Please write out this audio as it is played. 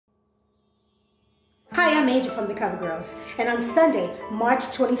Hi, I'm Angel from the Cover Girls, and on Sunday, March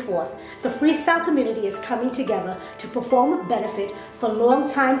 24th, the Freestyle community is coming together to perform a benefit for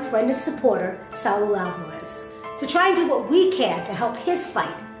longtime friend and supporter, Saul Alvarez, to try and do what we can to help his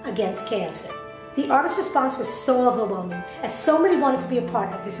fight against cancer. The artist's response was so overwhelming, as so many wanted to be a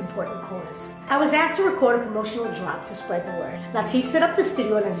part of this important cause. I was asked to record a promotional drop to spread the word. Latif set up the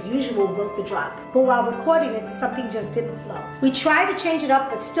studio and, as usual, wrote the drop. But while recording it, something just didn't flow. We tried to change it up,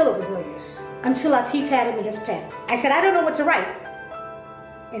 but still it was no use. Until Latif handed me his pen. I said, "I don't know what to write."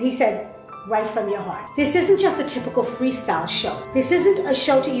 And he said, "Write from your heart." This isn't just a typical freestyle show. This isn't a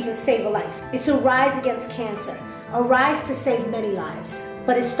show to even save a life. It's a rise against cancer. A rise to save many lives.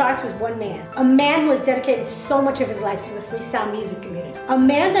 But it starts with one man. A man who has dedicated so much of his life to the freestyle music community. A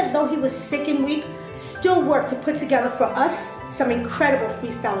man that, though he was sick and weak, still worked to put together for us some incredible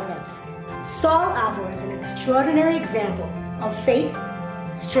freestyle events. Saul Alvarez is an extraordinary example of faith,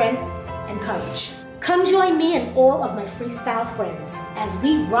 strength, and courage. Come join me and all of my freestyle friends as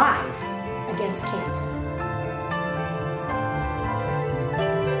we rise against cancer.